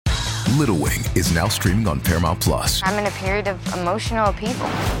Little Wing is now streaming on Paramount Plus. I'm in a period of emotional upheaval.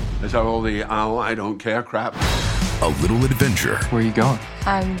 Is that all the I don't care crap? A little adventure. Where are you going?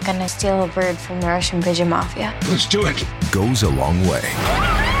 I'm gonna steal a bird from the Russian pigeon mafia. Let's do it. Goes a long way.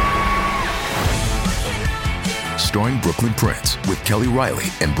 Starring Brooklyn Prince with Kelly Riley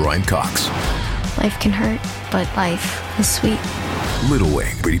and Brian Cox. Life can hurt, but life is sweet. Little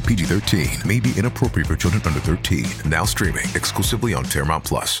Wing, rated PG-13, may be inappropriate for children under 13. Now streaming exclusively on Paramount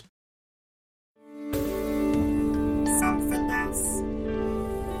Plus.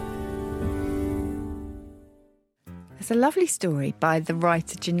 It's a lovely story by the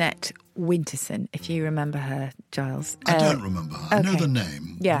writer Jeanette Winterson, if you remember her, Giles. I don't remember her. I know the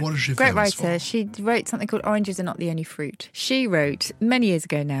name. Yeah, what is she great famous writer. for? She wrote something called Oranges Are Not the Only Fruit. She wrote, many years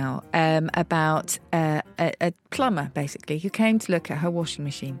ago now, about a plumber, basically, who came to look at her washing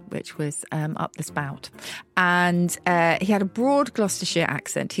machine, which was up the spout. And he had a broad Gloucestershire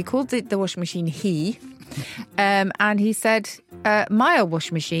accent. He called the washing machine he. And he said, my old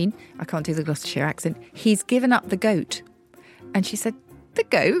washing machine, I can't do the Gloucestershire accent, he's given up the goat. And she said, the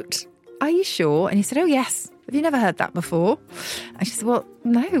goat? Are you sure? And he said, oh, yes. Have you never heard that before? And she said, well,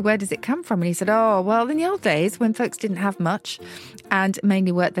 no, where does it come from? And he said, oh, well, in the old days when folks didn't have much and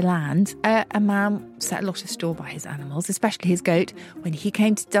mainly worked the land, a man set a lot of store by his animals, especially his goat. When he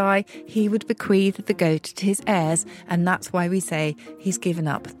came to die, he would bequeath the goat to his heirs. And that's why we say he's given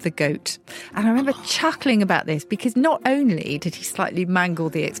up the goat. And I remember chuckling about this because not only did he slightly mangle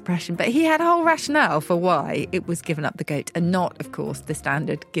the expression, but he had a whole rationale for why it was given up the goat and not, of course, the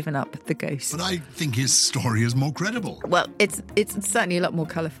standard given up the ghost. But I think his story is more credible. Well, it's certainly a lot more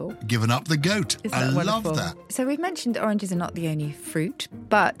colourful. Given up the goat. Isn't I that love wonderful? that. So we've mentioned oranges are not the only fruit,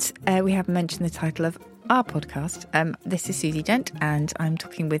 but we haven't mentioned the title of our podcast. This is Susie Dent, and I'm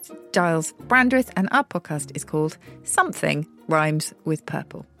talking with Giles Brandreth, and our podcast is called Something Rhymes with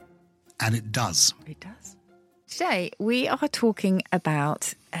Purple. And it does. It does. Today, we are talking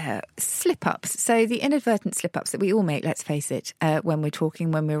about slip-ups. So the inadvertent slip-ups that we all make, let's face it, when we're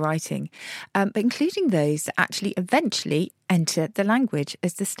talking, when we're writing, but including those that actually eventually enter the language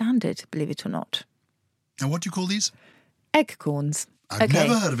as the standard, believe it or not. And what do you call these? Eggcorns. I've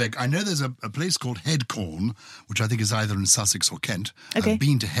never heard of egg. I know there's a place called Headcorn, which I think is either in Sussex or Kent. Okay. I've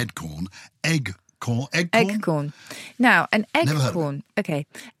been to Headcorn. Eggcorn. Eggcorn. Now, an eggcorn. Okay.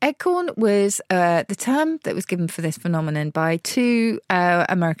 Eggcorn was the term that was given for this phenomenon by two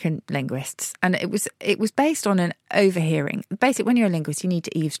American linguists. And it was based on an overhearing. Basically, when you're a linguist, you need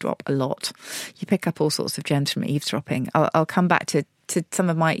to eavesdrop a lot. You pick up all sorts of gems from eavesdropping. I'll come back to some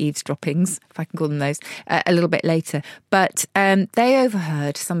of my eavesdroppings, if I can call them those, a little bit later. But they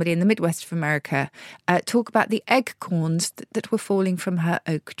overheard somebody in the Midwest of America talk about the eggcorns that were falling from her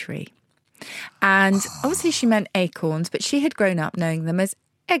oak tree. And obviously she meant acorns, but she had grown up knowing them as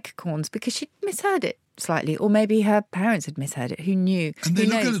eggcorns because she'd misheard it slightly, or maybe her parents had misheard it. Who knew? And they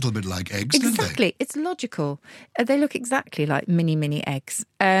look a little bit like eggs, don't they? Exactly. It's logical. They look exactly like mini eggs.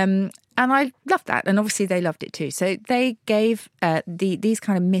 And I loved that. And obviously they loved it too. So they gave these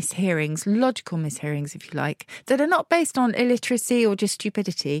kind of mishearings, logical mishearings, if you like, that are not based on illiteracy or just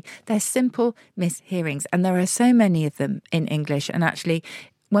stupidity. They're simple mishearings. And there are so many of them in English. And actually,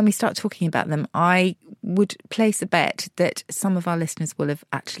 when we start talking about them, I would place a bet that some of our listeners will have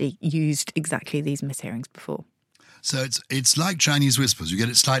actually used exactly these mishearings before. So it's like Chinese whispers. You get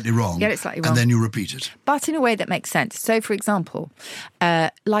it slightly wrong. And then you repeat it. But in a way that makes sense. So, for example,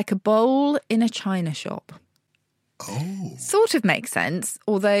 like a bowl in a china shop. Oh. Sort of makes sense,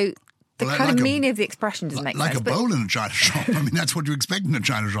 although the kind of meaning of the expression doesn't make sense. Like a bowl in a china shop. I mean, that's what you expect in a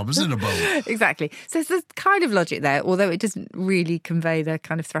china shop, isn't it, a bowl? Exactly. So there's kind of logic there, although it doesn't really convey the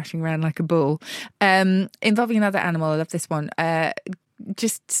kind of thrashing around like a bull. Involving another animal, I love this one.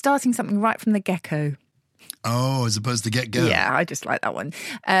 Just starting something right from the get-go. Oh, as opposed to get-go. Yeah, I just like that one.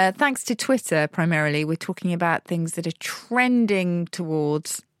 Thanks to Twitter, primarily, we're talking about things that are trending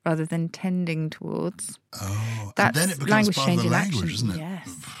towards rather than tending towards. Oh, that's and then it becomes language part of the change in language, action. isn't it?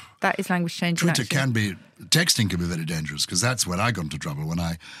 Yes. That is language change Twitter in action. texting can be very dangerous, because that's when I got into trouble, when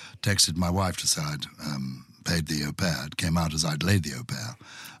I texted my wife to say I'd paid the au pair. It came out as I'd laid the au pair.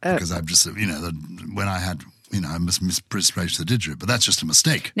 Because I've just, when I had, I misplaced the digit, but that's just a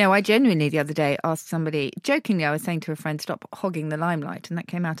mistake. No, I genuinely the other day asked somebody, jokingly, I was saying to a friend, stop hogging the limelight, and that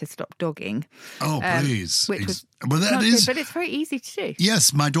came out as stop dogging. Oh, please. Which was well, that not is, good, but it's very easy to do.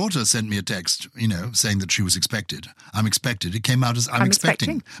 Yes, my daughter sent me a text, saying that she was expected. I'm expected. It came out as I'm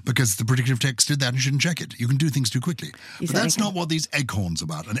expecting. Because the predictive text did that and you shouldn't check it. You can do things too quickly. But that's not what these eggcorns are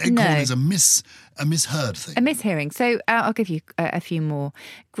about. An eggcorn is a misheard thing. A mishearing. So I'll give you a few more.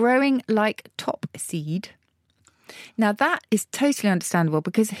 Growing like top seed. Now, that is totally understandable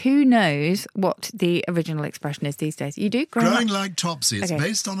because who knows what the original expression is these days? You do? Growing like Topsy. It's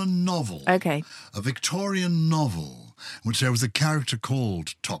based on a novel. Okay. A Victorian novel, in which there was a character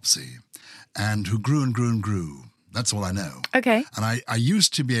called Topsy and who grew and grew and grew. That's all I know. Okay. And I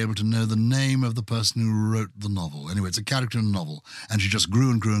used to be able to know the name of the person who wrote the novel. Anyway, it's a character in a novel, and she just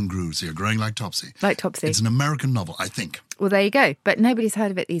grew and grew and grew. So you're growing like Topsy. Like Topsy. It's an American novel, I think. Well, there you go. But nobody's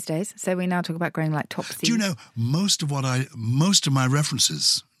heard of it these days, so we now talk about growing like Topsy. Do you know, most of my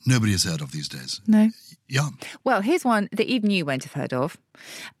references, nobody has heard of these days. No. Yeah. Well, here's one that even you won't have heard of.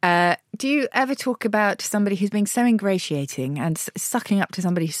 Do you ever talk about somebody who's being so ingratiating and sucking up to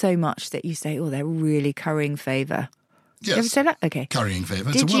somebody so much that you say, oh, they're really currying favour? Yes. You ever say that? Okay. Currying favour.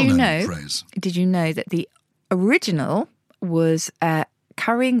 It's a well-known phrase. Did you know that the original was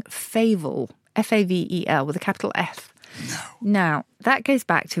currying favel, F-A-V-E-L, with a capital F? No. Now, that goes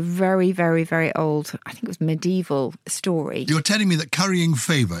back to very, very, very old, I think it was medieval story. You're telling me that currying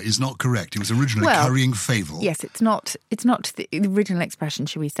favour is not correct. It was originally currying favel. Yes, it's not the original expression,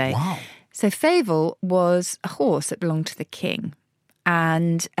 shall we say. Wow. So favel was a horse that belonged to the king.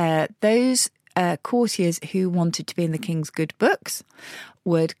 And those courtiers who wanted to be in the king's good books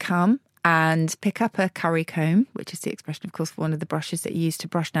would come and pick up a curry comb, which is the expression, of course, for one of the brushes that you use to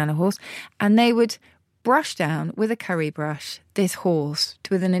brush down a horse, and they would brush down with a curry brush this horse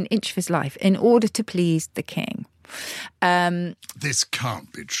to within an inch of his life in order to please the king. This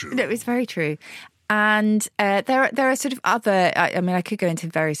can't be true. No, it's very true. And there are sort of other, I mean, I could go into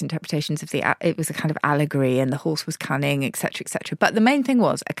various interpretations of it was a kind of allegory and the horse was cunning, etc., etc. But the main thing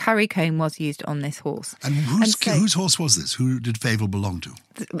was a curry comb was used on this horse. And whose horse was this? Who did Favel belong to?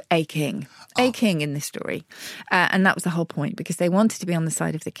 A king. A king in this story. And that was the whole point, because they wanted to be on the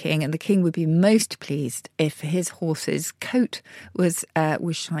side of the king, and the king would be most pleased if his horse's coat was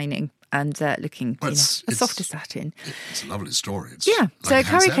shining and looking a softer satin. It's a lovely story. So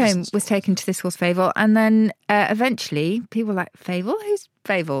curry comb was taken to this horse Favel, and then eventually people were like, Favel? Who's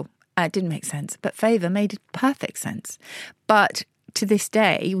Favel? It didn't make sense, but favour made perfect sense. But to this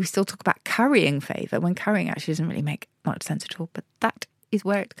day, we still talk about currying favour when currying actually doesn't really make much sense at all. But that is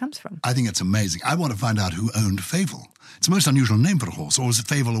where it comes from. I think it's amazing. I want to find out who owned Favel. It's a most unusual name for a horse, or was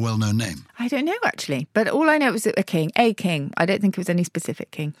Favel a well-known name? I don't know, actually. But all I know was a king. I don't think it was any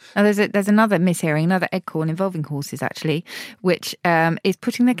specific king. Now, there's another mishearing, another Eggcorn involving horses, actually, which is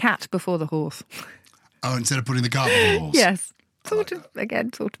putting the cat before the horse. Oh, instead of putting the cart before the horse? Yes. Sort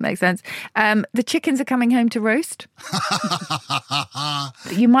of makes sense. The chickens are coming home to roast.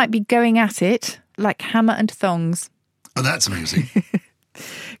 You might be going at it like hammer and thongs. Oh, that's amusing.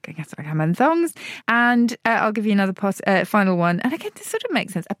 Going at it like hammer and thongs. And I'll give you another final one. And again, this sort of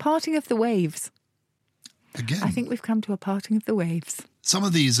makes sense. A parting of the waves. Again? I think we've come to a parting of the waves. Some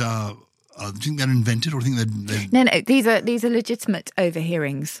of these are do you think they're invented, or do you think they're... No, these are legitimate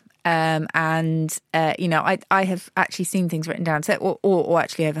overhearings. I have actually seen things written down, or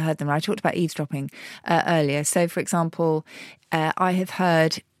actually overheard them. I talked about eavesdropping earlier. So, for example, I have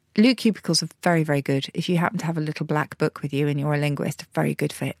heard Lou Cubicles are very, very good. If you happen to have a little black book with you and you're a linguist, very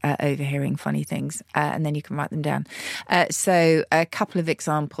good for overhearing funny things, and then you can write them down. So, a couple of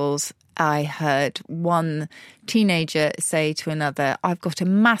examples. I heard one teenager say to another, "I've got a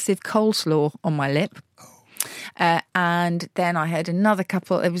massive coleslaw on my lip." And then I heard another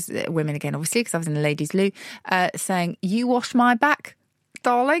couple, it was women again, obviously, because I was in a ladies' loo, saying, "You wash my back,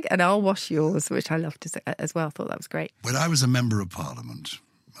 darling, and I'll wash yours," which I loved as well. I thought that was great. When I was a member of Parliament,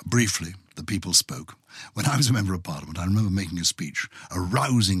 briefly, the people spoke. When I was a member of Parliament, I remember making a speech, a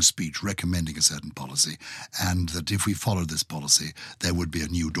rousing speech recommending a certain policy, and that if we followed this policy, there would be a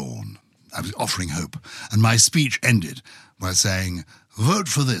new dawn. I was offering hope. And my speech ended by saying, "Vote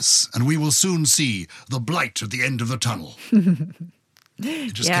for this, and we will soon see the blight at the end of the tunnel."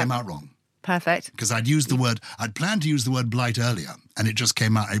 It just came out wrong. Perfect. Because I'd planned to use the word blight earlier, and it just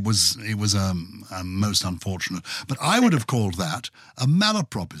came out. It was most unfortunate. But I would have called that a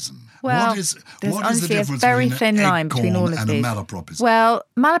malapropism. Well, what is honestly the difference a very between thin line between all of and these. a malapropism? Well,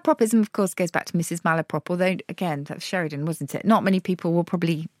 malapropism, of course, goes back to Mrs. Malaprop, although, again, that was Sheridan, wasn't it? Not many people will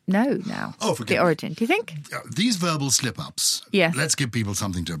probably know now the origin. Do you think? These verbal slip-ups, yes. Let's give people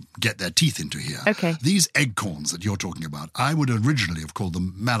something to get their teeth into here. Okay. These Eggcorns that you're talking about, I would originally have called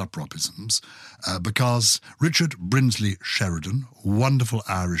them malapropisms because Richard Brinsley Sheridan, wonderful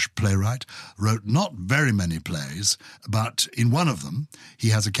Irish playwright, wrote not very many plays, but in one of them, he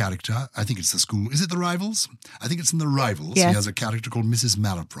has a character, I think it's the school, is it The Rivals? I think it's in The Rivals. Yes. He has a character called Mrs.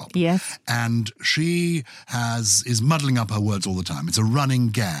 Malaprop. Yes. And she is muddling up her words all the time. It's a running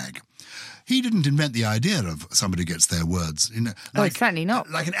gag. he didn't invent the idea of somebody gets their words. Certainly not.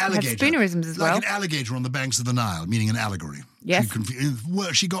 Like an We have alligator. spoonerisms as well. Like an alligator on the banks of the Nile, meaning an allegory. Yes.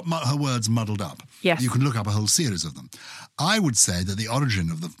 She got her words muddled up. Yes. You can look up a whole series of them. I would say that the origin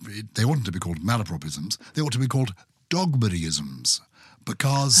of they oughtn't to be called malapropisms. They ought to be called Dogberryisms.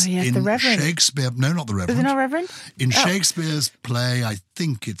 Because in the Reverend. Shakespeare... No, not the Reverend. Is it not Reverend? In Shakespeare's play, I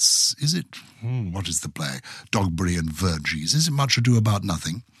think what is the play? Dogberry and Verges. Is it Much Ado About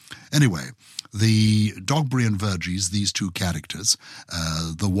Nothing? Anyway, the Dogberry and Verges, these two characters,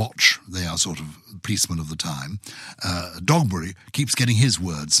 the Watch, they are sort of policemen of the time. Dogberry keeps getting his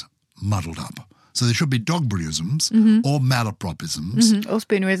words muddled up. So they should be Dogberryisms or malapropisms. Or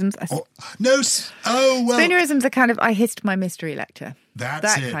spoonerisms. Spoonerisms are kind of, I hissed my mystery lecture. That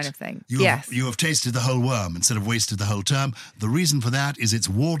kind of thing. You have tasted the whole worm instead of wasted the whole term. The reason for that is it's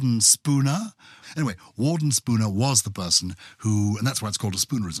Warden Spooner. Anyway, Warden Spooner was the person who, and that's why it's called a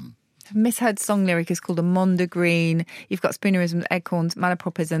spoonerism. Misheard song lyric is called a mondegreen. You've got spoonerisms, eggcorns,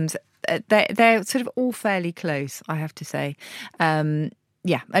 malapropisms. They're sort of all fairly close, I have to say.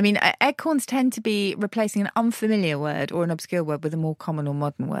 Yeah, I mean, eggcorns tend to be replacing an unfamiliar word or an obscure word with a more common or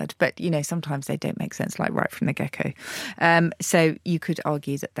modern word. But, sometimes they don't make sense, like right from the get-go. So you could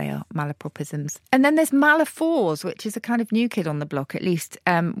argue that they are malapropisms. And then there's malaphors, which is a kind of new kid on the block, at least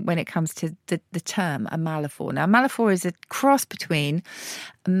when it comes to the term, a malaphor. Now, a malaphor is a cross between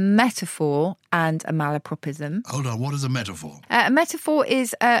a metaphor and a malapropism. Hold on, what is a metaphor? A metaphor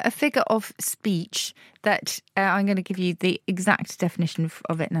is a figure of speech that I'm going to give you the exact definition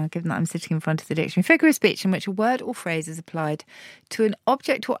of it now, given that I'm sitting in front of the dictionary. Figure of speech in which a word or phrase is applied to an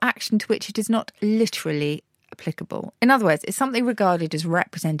object or action to which it is not literally applicable. In other words, it's something regarded as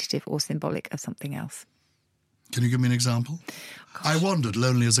representative or symbolic of something else. Can you give me an example? Gosh. I wandered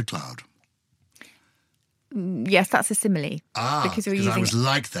lonely as a cloud. Yes, that's a simile. Because I was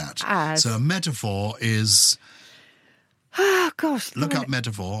like that. So a metaphor is... Oh, gosh. Look up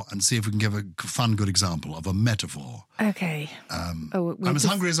metaphor and see if we can give a fun, good example of a metaphor. Okay. I'm as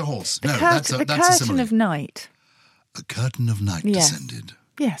hungry as a horse. That's a simile. The curtain of night. A curtain of night descended.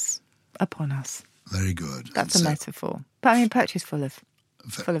 Yes, upon us. Very good. That's a metaphor. But I mean, poetry is full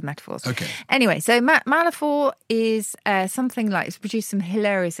of metaphors. Okay. Anyway, so malaphor is something like, it's produced some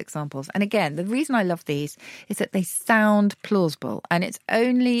hilarious examples. And again, the reason I love these is that they sound plausible. And it's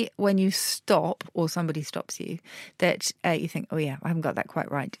only when you stop or somebody stops you that you think, oh yeah, I haven't got that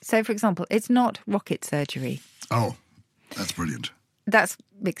quite right. So for example, it's not rocket surgery. Oh, that's brilliant. That's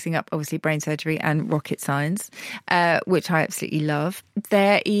mixing up, obviously, brain surgery and rocket science, which I absolutely love.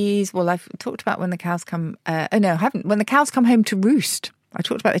 There is, I've talked about when the cows come... I haven't. When the cows come home to roost. I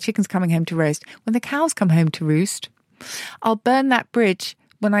talked about the chickens coming home to roast. When the cows come home to roost, I'll burn that bridge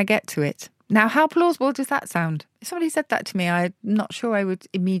when I get to it. Now, how plausible does that sound? If somebody said that to me, I'm not sure I would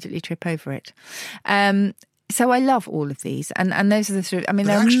immediately trip over it. So I love all of these. And those are the sort of... I mean,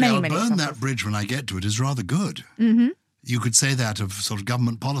 there are many, I'll many burn examples. that bridge when I get to it is rather good. Mm-hmm. You could say that of sort of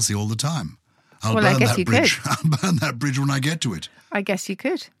government policy all the time. I'll I burn guess that you bridge. could. I'll burn that bridge when I get to it. I guess you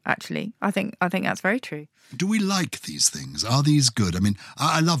could, actually. I think that's very true. Do we like these things? Are these good? I mean,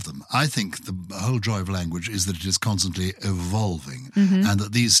 I love them. I think the whole joy of language is that it is constantly evolving and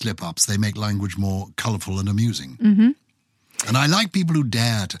that these slip-ups, they make language more colourful and amusing. Mm-hmm. And I like people who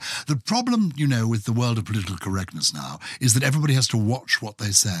dare to. The problem, with the world of political correctness now is that everybody has to watch what they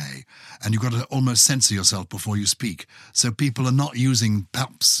say. And you've got to almost censor yourself before you speak. So people are not using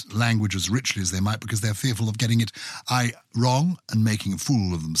perhaps language as richly as they might because they're fearful of getting it wrong and making a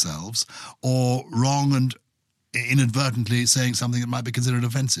fool of themselves, or wrong and inadvertently saying something that might be considered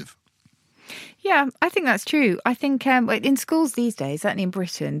offensive. Yeah, I think that's true. I think in schools these days, certainly in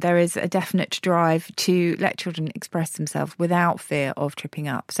Britain, there is a definite drive to let children express themselves without fear of tripping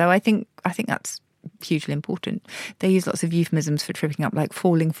up. So I think that's hugely important. They use lots of euphemisms for tripping up, like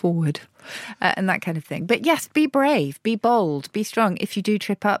falling forward and that kind of thing. But yes, be brave, be bold, be strong. If you do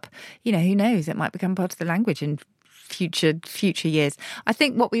trip up, who knows? It might become part of the language in future years. I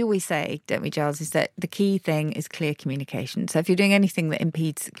think what we always say, don't we, Giles, is that the key thing is clear communication. So if you're doing anything that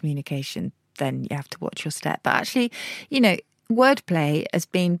impedes communication, then you have to watch your step. But actually, wordplay has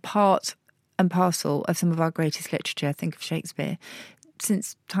been part and parcel of some of our greatest literature. Think of Shakespeare,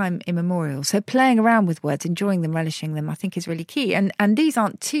 since time immemorial. So playing around with words, enjoying them, relishing them, I think is really key. And these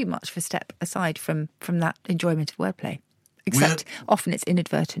aren't too much of a step aside from that enjoyment of wordplay, except often it's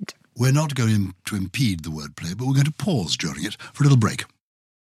inadvertent. We're not going to impede the wordplay, but we're going to pause during it for a little break.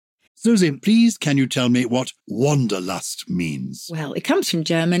 Susie, please can you tell me what Wanderlust means? Well, it comes from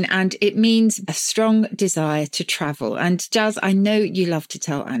German and it means a strong desire to travel. And Jazz, I know you love to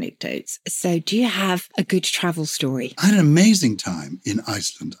tell anecdotes. So do you have a good travel story? I had an amazing time in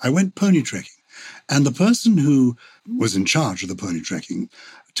Iceland. I went pony trekking, and the person who was in charge of the pony trekking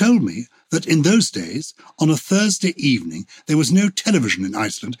told me that in those days, on a Thursday evening, there was no television in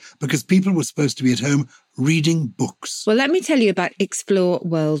Iceland because people were supposed to be at home reading books. Well, let me tell you about Explore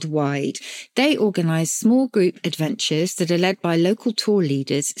Worldwide. They organise small group adventures that are led by local tour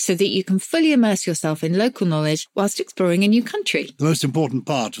leaders so that you can fully immerse yourself in local knowledge whilst exploring a new country. The most important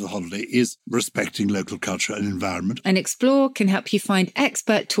part of the holiday is respecting local culture and environment. And Explore can help you find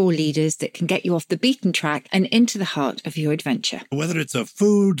expert tour leaders that can get you off the beaten track and into the heart of your adventure. Whether it's a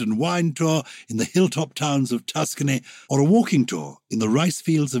food and wine tour in the hilltop towns of Tuscany or a walking tour in the rice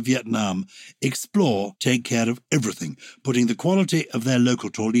fields of Vietnam, Explore take care of everything, putting the quality of their local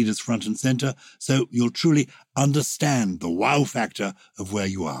tour leaders front and centre so you'll truly understand the wow factor of where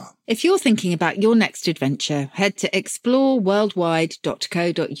you are. If you're thinking about your next adventure, head to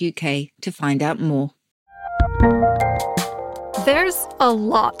exploreworldwide.co.uk to find out more. There's a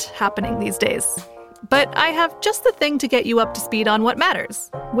lot happening these days, but I have just the thing to get you up to speed on what matters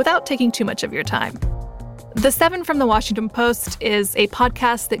without taking too much of your time. The 7 from the Washington Post is a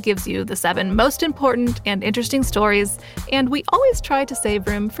podcast that gives you the 7 most important and interesting stories, and we always try to save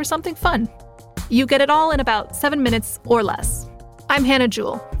room for something fun. You get it all in about 7 minutes or less. I'm Hannah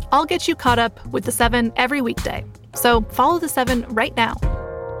Jewell. I'll get you caught up with the 7 every weekday. So follow the 7 right now.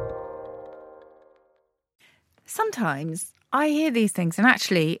 Sometimes I hear these things and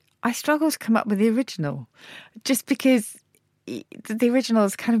actually I struggle to come up with the original just because the original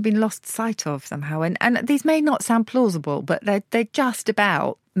has kind of been lost sight of somehow. And these may not sound plausible, but they just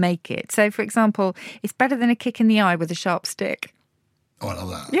about make it. So, for example, it's better than a kick in the eye with a sharp stick. Oh, I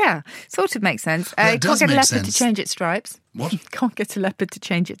love that. Yeah, sort of makes sense. Well, you can't get a leopard sense. to change its stripes. What? Can't get a leopard to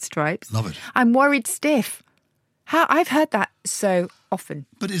change its stripes. Love it. I'm worried stiff. I've heard that so often.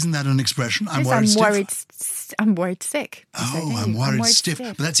 But isn't that an expression? I'm Yes, worried stiff. I'm worried sick. Oh, I'm worried stiff.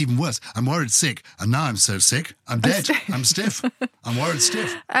 But that's even worse. I'm worried sick. And now I'm so sick, I'm dead. I'm stiff. I'm worried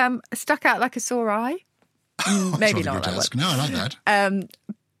stiff. Stuck out like a sore eye. Maybe not that one. No, I like that.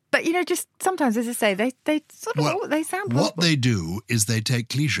 But, just sometimes, as I say, they sort of they sound plausible. What they do is they take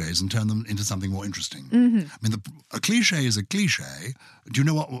cliches and turn them into something more interesting. Mm-hmm. I mean, a cliche is a cliche. Do you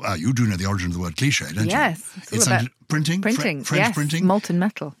know what? You do know the origin of the word cliche, don't you? Yes. It's about printing. Printing, French yes, printing. Molten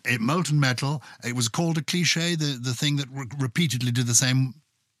metal. Molten metal. It was called a cliche, the thing that repeatedly did the same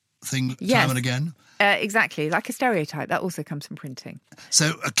thing time and again. Exactly, like a stereotype. That also comes from printing.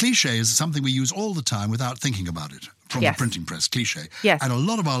 So a cliche is something we use all the time without thinking about it. From the printing press, cliche. Yes. And a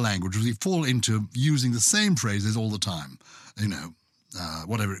lot of our language, we fall into using the same phrases all the time.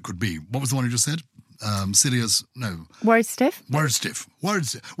 Whatever it could be. What was the one you just said? Silly as, no. Worried stiff? Worried stiff. Worried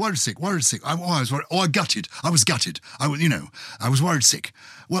sick. I was worried. I gutted. I was gutted. I was worried sick.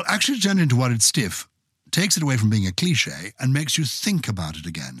 Well, actually turn into worried stiff takes it away from being a cliche and makes you think about it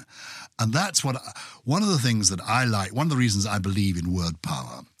again. And that's one of the things that I like, one of the reasons I believe in word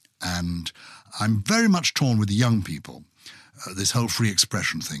power. And I'm very much torn with the young people, this whole free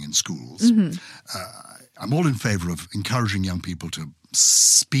expression thing in schools. Mm-hmm. I'm all in favour of encouraging young people to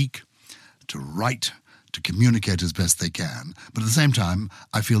speak, to write, to communicate as best they can. But at the same time,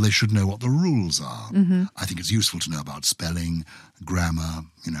 I feel they should know what the rules are. Mm-hmm. I think it's useful to know about spelling, grammar,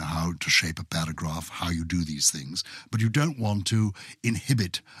 how to shape a paragraph, how you do these things. But you don't want to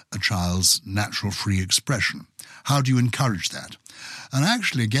inhibit a child's natural free expression. How do you encourage that? And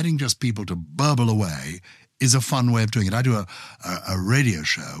actually getting just people to burble away is a fun way of doing it. I do a radio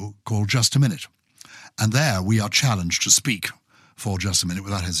show called Just a Minute. And there we are challenged to speak for just a minute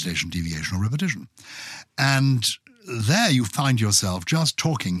without hesitation, deviation or repetition. And there you find yourself just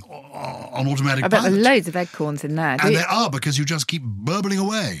talking on automatic pilot. I bet there are loads of Eggcorns in there. And there are, because you just keep burbling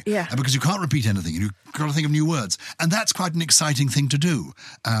away. Yeah. And because you can't repeat anything and you've got to think of new words. And that's quite an exciting thing to do.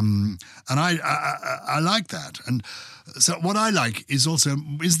 And I like that. And so what I like is also,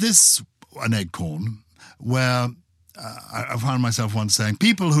 is this an Eggcorn where I found myself once saying,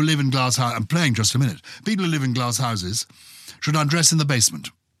 people who live in glass houses, I'm playing Just a Minute, people who live in glass houses should undress in the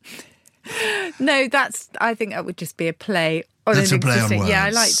basement. No, I think that would just be a play on That's an a play on existing. words. Yeah, I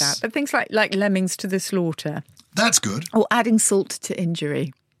like that. But things like lemmings to the slaughter. That's good. Or adding salt to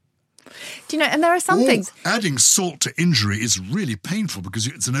injury. Do you know, and there are some things. Adding salt to injury is really painful because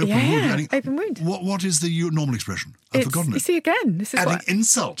it's an open wound. Open wound. What is the normal expression? I've forgotten it. You see, again, this is adding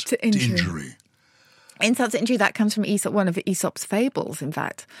insult to injury. Insults and injury, that comes from Aesop, one of Aesop's fables, in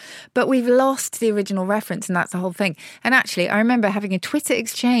fact. But we've lost the original reference, and that's the whole thing. And actually, I remember having a Twitter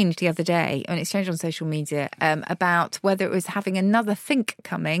exchange the other day, an exchange on social media, about whether it was having another think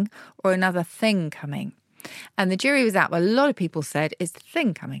coming or another thing coming. And the jury was out. Well, a lot of people said, it's the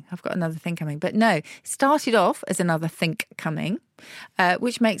thing coming. I've got another thing coming. But no, started off as another think coming,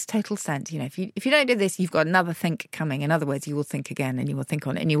 which makes total sense. You know, if you don't do this, you've got another think coming. In other words, you will think again and you will think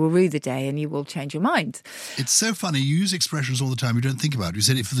on it and you will rue the day and you will change your mind. It's so funny. You use expressions all the time you don't think about. You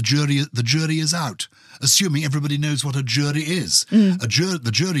said, if the jury is out, assuming everybody knows what a jury is. The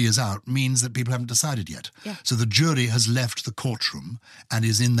jury is out means that people haven't decided yet. Yeah. So the jury has left the courtroom and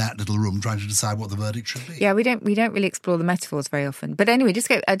is in that little room trying to decide what the verdict should be. Yeah, we don't really explore the metaphors very often. But anyway, just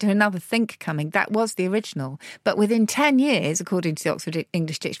go to another think coming. That was the original. But within 10 years, according to the Oxford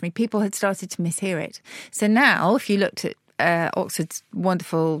English Dictionary, people had started to mishear it. So now, if you looked at Oxford's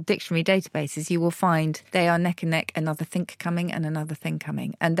wonderful dictionary databases, you will find they are neck and neck, another think coming and another thing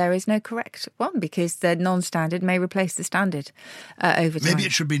coming. And there is no correct one because the non-standard may replace the standard over time. Maybe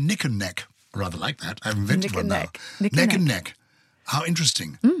it should be nick and neck. Rather like that. I've invented one now. Neck and neck. How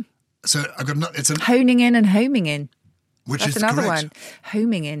interesting. So I've got it's honing in and homing in. Which That's is another correct. one.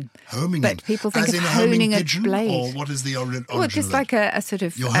 Homing in. Homing but in. people think As of in honing a pigeon, blade. or what is the origin? Well, just like a sort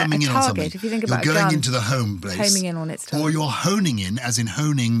of you're homing a in target. on something. If you think about you're going a gun, into the home place. homing in on its target. Or you're honing in, as in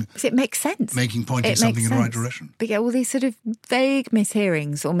honing. Because it makes sense. Pointing something in the right direction. But yeah, all these sort of vague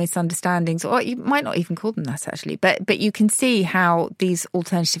mishearings or misunderstandings, or you might not even call them that actually, but you can see how these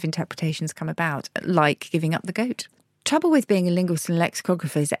alternative interpretations come about, like giving up the goat. Trouble with being a linguist and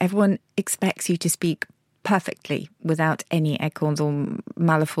lexicographer is that everyone expects you to speak perfectly without any eggcorns or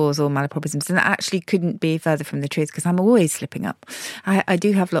malaphors or malapropisms, and that actually couldn't be further from the truth because I'm always slipping up. I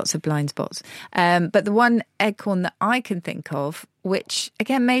do have lots of blind spots. But the one eggcorn that I can think of, which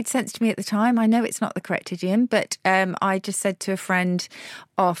again made sense to me at the time, I know it's not the correct idiom, but I just said to a friend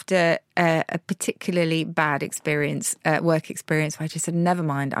after a particularly bad experience, work experience, where I just said, never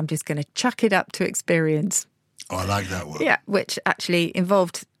mind, I'm just going to chuck it up to experience. Oh, I like that word. Yeah, which actually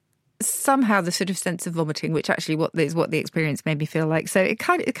involved somehow the sort of sense of vomiting, which actually is what the experience made me feel like. So it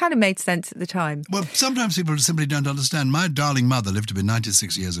kind of made sense at the time. Well, sometimes people simply don't understand. My darling mother lived to be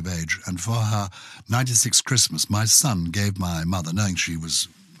 96 years of age, and for her 96th Christmas, my son gave my mother, knowing she was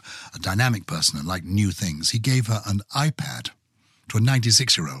a dynamic person and liked new things, he gave her an iPad to a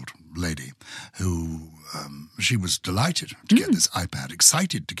 96-year-old lady who she was delighted to get this iPad,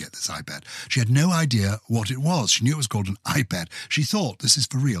 excited to get this iPad. She had no idea what it was. She knew it was called an iPad. She thought, this is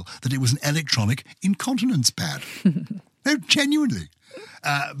for real, that it was an electronic incontinence pad. No, genuinely.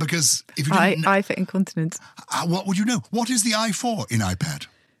 Because if you didn't I for incontinence. what would you know? What is the I for in iPad?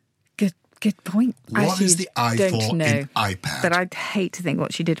 Good point. What is the I for in iPad? But I'd hate to think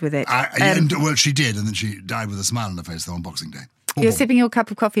what she did with it. Well, she did, and then she died with a smile on her face on Boxing Day. You're sipping your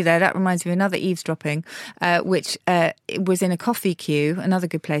cup of coffee there. That reminds me of another eavesdropping, which was in a coffee queue, another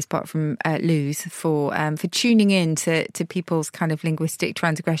good place apart from Lou's, for tuning in to people's kind of linguistic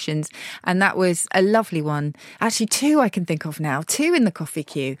transgressions. And that was a lovely one. Actually, two I can think of now, two in the coffee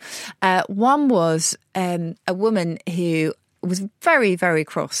queue. One was a woman who was very, very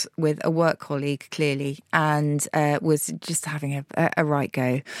cross with a work colleague, clearly, and was just having a right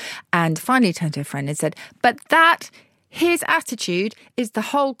go. And finally turned to her friend and said, but his attitude is the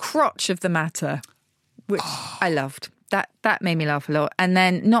whole crotch of the matter, which I loved. That made me laugh a lot. And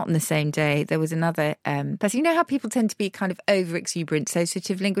then, not on the same day, there was another person. You know how people tend to be kind of over-exuberant, so sort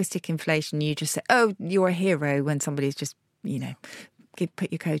of linguistic inflation, you just say, oh, you're a hero, when somebody's just,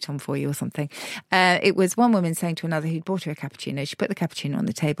 put your coat on for you or something. It was one woman saying to another who'd bought her a cappuccino, she put the cappuccino on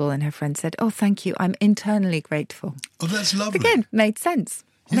the table and her friend said, oh, thank you, I'm internally grateful. Oh, that's lovely. Again, made sense.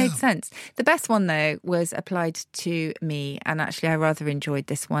 Yeah. Made sense. The best one, though, was applied to me, and actually I rather enjoyed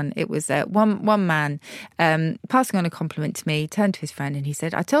this one. It was one man passing on a compliment to me, turned to his friend and he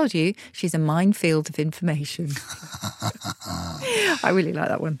said, I told you, she's a minefield of information. I really like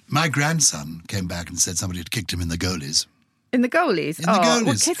that one. My grandson came back and said somebody had kicked him in the goalies. In the goalies? In the goalies.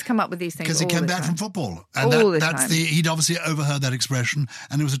 Well, kids come up with these things because he came back from football. And he'd obviously overheard that expression,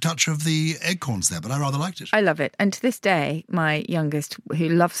 and there was a touch of the Eggcorns there, but I rather liked it. I love it. And to this day, my youngest, who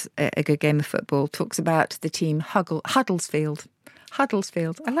loves a good game of football, talks about the team Huddersfield.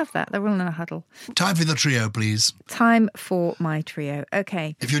 Huddersfield. I love that. They're all in a huddle. Time for the trio, please. Time for my trio.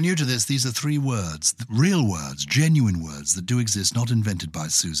 Okay. If you're new to this, these are 3 words, real words, genuine words that do exist, not invented by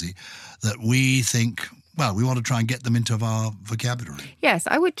Susie, that we think well, we want to try and get them into our vocabulary. Yes,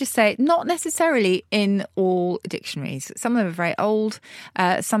 I would just say not necessarily in all dictionaries. Some of them are very old.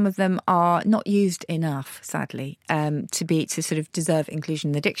 Some of them are not used enough, sadly, to sort of deserve inclusion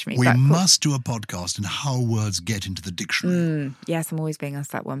in the dictionary. We must do a podcast on how words get into the dictionary. Yes, I'm always being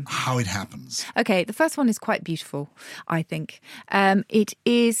asked that one. How it happens. Okay, the first one is quite beautiful, I think. It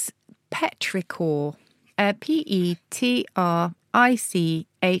is petrichor. Petrichor. Petrichor.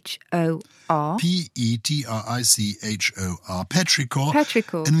 Petrichor.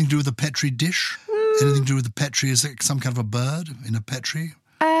 Petrichor. Anything to do with a Petri dish? Anything to do with the Petri? Is it some kind of a bird in a Petri?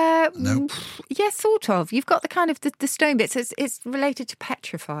 No. Yes, sort of. You've got the kind of the stone bits. It's related to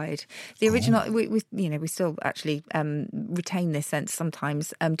petrified. The original, we still actually retain this sense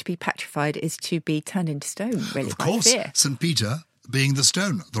sometimes. To be petrified is to be turned into stone. Really, of course, St. Peter. Being the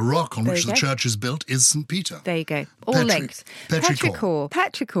stone, the rock on which the church is built is St. Peter. There you go. All linked. Petrichor.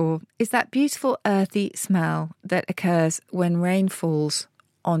 Petrichor is that beautiful earthy smell that occurs when rain falls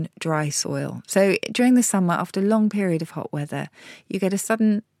on dry soil. So during the summer, after a long period of hot weather, you get a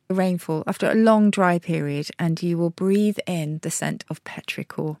sudden rainfall after a long dry period and you will breathe in the scent of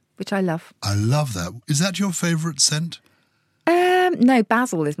petrichor, which I love. I love that. Is that your favourite scent? No,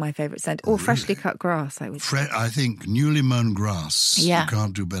 basil is my favourite scent, or freshly cut grass, I would say. I think newly mown grass, yeah. You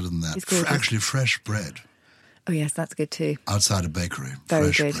can't do better than that. Actually, fresh bread. Oh, yes, that's good too. Outside a bakery,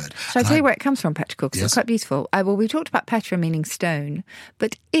 very fresh good. bread. Shall I tell you where it comes from, petrichor? Because it's quite beautiful. Well, we talked about petra meaning stone,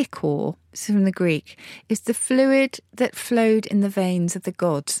 but ichor, from the Greek, is the fluid that flowed in the veins of the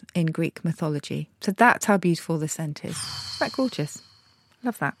gods in Greek mythology. So that's how beautiful the scent is. Isn't that gorgeous?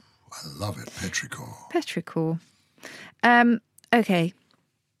 Love that. I love it, petrichor. Petrichor. Okay.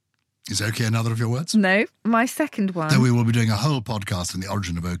 Is okay another of your words? No, my second one. Though we will be doing a whole podcast on the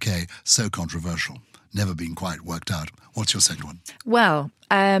origin of okay, so controversial, never been quite worked out. What's your second one? Well,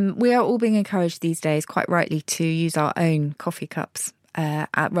 we are all being encouraged these days, quite rightly, to use our own coffee cups.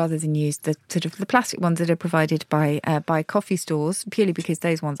 Rather than use the sort of the plastic ones that are provided by coffee stores, purely because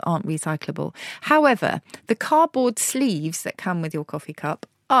those ones aren't recyclable. However, the cardboard sleeves that come with your coffee cup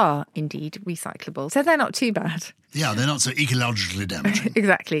are indeed recyclable, so they're not too bad. Yeah, they're not so ecologically damaging.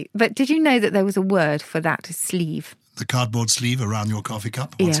 Exactly. But did you know that there was a word for that sleeve? The cardboard sleeve around your coffee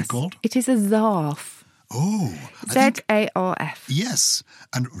cup? What's it called? It is a zarf. Oh. Z-A-R-F. Yes.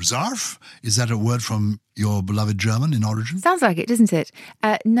 And zarf, is that a word from your beloved German in origin? Sounds like it, doesn't it?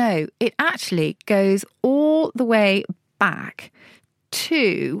 No, it actually goes all the way back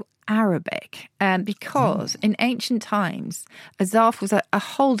to Arabic, because in ancient times, a zarf was a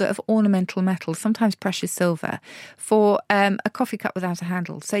holder of ornamental metal, sometimes precious silver, for a coffee cup without a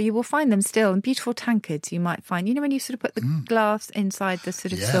handle. So you will find them still in beautiful tankards you might find. You know when you sort of put the glass inside the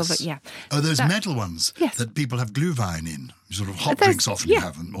sort of silver? Yeah. Oh, those metal ones that people have Glühwein in. Sort of hot drinks often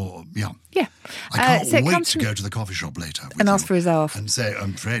have them. Yeah. I can't wait to go to the coffee shop later. And ask for a zarf. And say,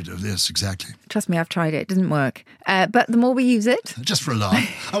 I'm afraid of this, exactly. Trust me, I've tried it. It doesn't work. But the more we use it... Just for a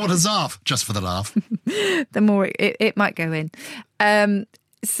laugh. I want a zarf, just for the laugh. The more it might go in.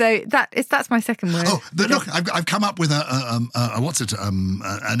 So that's my second word. Oh, but look, I've come up with an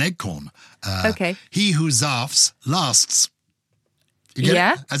eggcorn. Okay. He who zarfs lasts. You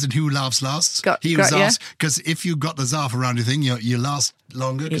get it? As in who laughs lasts? He who zarfs. Because if you've got the zarf around your thing, you last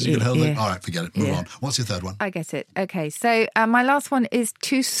longer because you can hold it. All right, forget it. Move on. What's your third one? I get it. Okay, so my last one is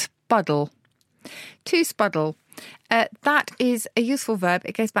to spuddle. To spuddle. That is a useful verb.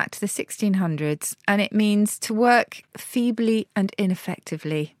 It goes back to the 1600s and it means to work feebly and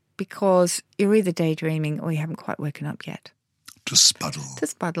ineffectively because you're either daydreaming or you haven't quite woken up yet. To spuddle. To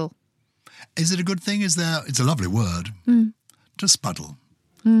spuddle. Is it a good thing? It's a lovely word. To spuddle.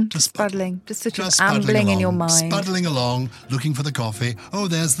 Just spuddling. Just sort of ambling in your mind. Spuddling along, looking for the coffee. Oh,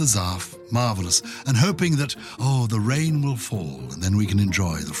 there's the zarf. Marvellous. And hoping that, the rain will fall and then we can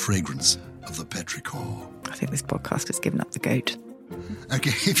enjoy the fragrance of the petrichor. I think this podcast has given up the goat.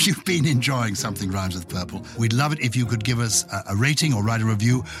 Okay, if you've been enjoying Something Rhymes with Purple, we'd love it if you could give us a rating or write a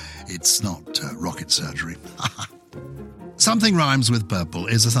review. It's not rocket surgery. Something Rhymes with Purple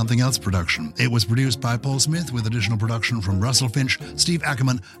is a Something Else production. It was produced by Paul Smith with additional production from Russell Finch, Steve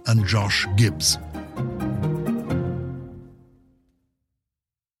Ackerman and Josh Gibbs.